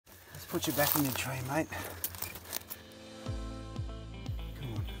put you back in your tree, mate.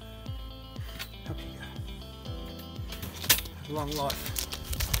 Come on. Up you go. Long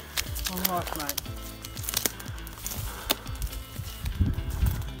life. Long life, mate.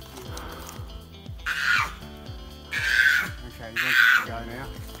 Okay, he's ready to go now.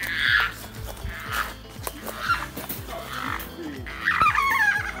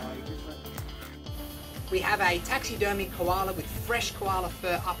 We have a taxidermy koala with fresh koala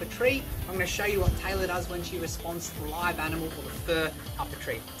fur up a tree. I'm going to show you what Taylor does when she responds to the live animal or the fur up a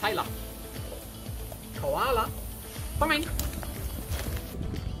tree. Taylor. Koala. Coming.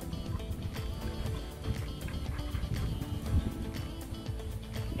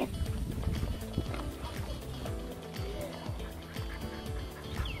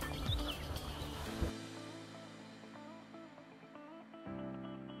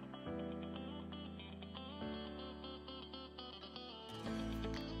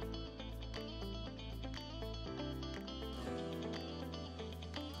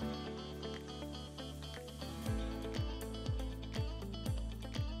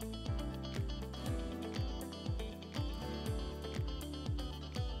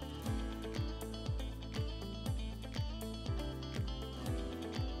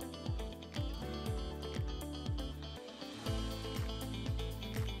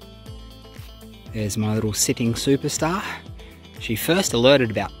 There's my little sitting superstar. She first alerted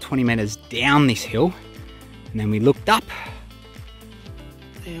about 20 metres down this hill, and then we looked up.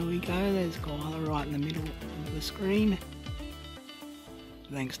 There we go, there's koala right in the middle of the screen.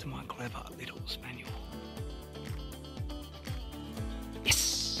 Thanks to my clever little spaniel.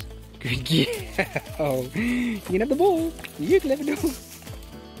 Yes! Good girl! You can have the ball! You clever dog!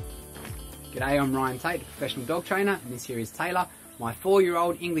 G'day, I'm Ryan Tate, a professional dog trainer, and this here is Taylor, my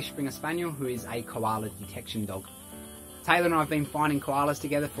 4-year-old English Springer Spaniel who is a koala detection dog. Taylor and I have been finding koalas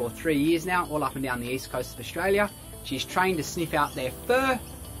together for 3 years now, all up and down the east coast of Australia. She's trained to sniff out their fur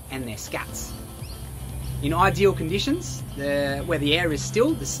and their scats. In ideal conditions, where the air is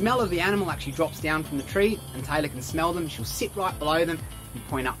still, the smell of the animal actually drops down from the tree and Taylor can smell them. She'll sit right below them and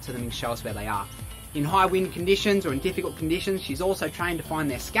point up to them and show us where they are. In high wind conditions or in difficult conditions, she's also trained to find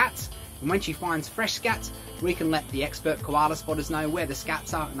their scats. And when she finds fresh scats, we can let the expert koala spotters know where the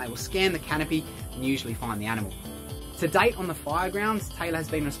scats are and they will scan the canopy and usually find the animal. To date on the fire grounds, Taylor has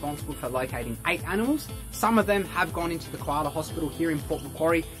been responsible for locating 8 animals. Some of them have gone into the koala hospital here in Port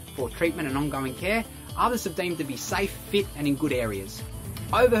Macquarie for treatment and ongoing care. Others have deemed to be safe, fit and in good areas.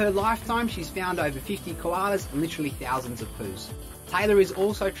 Over her lifetime, she's found over 50 koalas and literally thousands of poos. Taylor is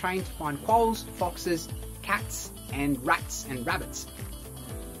also trained to find quolls, foxes, cats and rats and rabbits.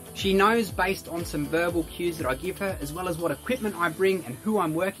 She knows, based on some verbal cues that I give her, as well as what equipment I bring and who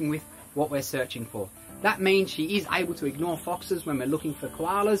I'm working with, what we're searching for. That means she is able to ignore foxes when we're looking for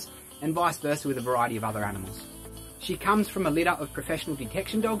koalas, and vice versa with a variety of other animals. She comes from a litter of professional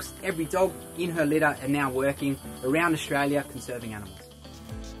detection dogs. Every dog in her litter are now working around Australia conserving animals.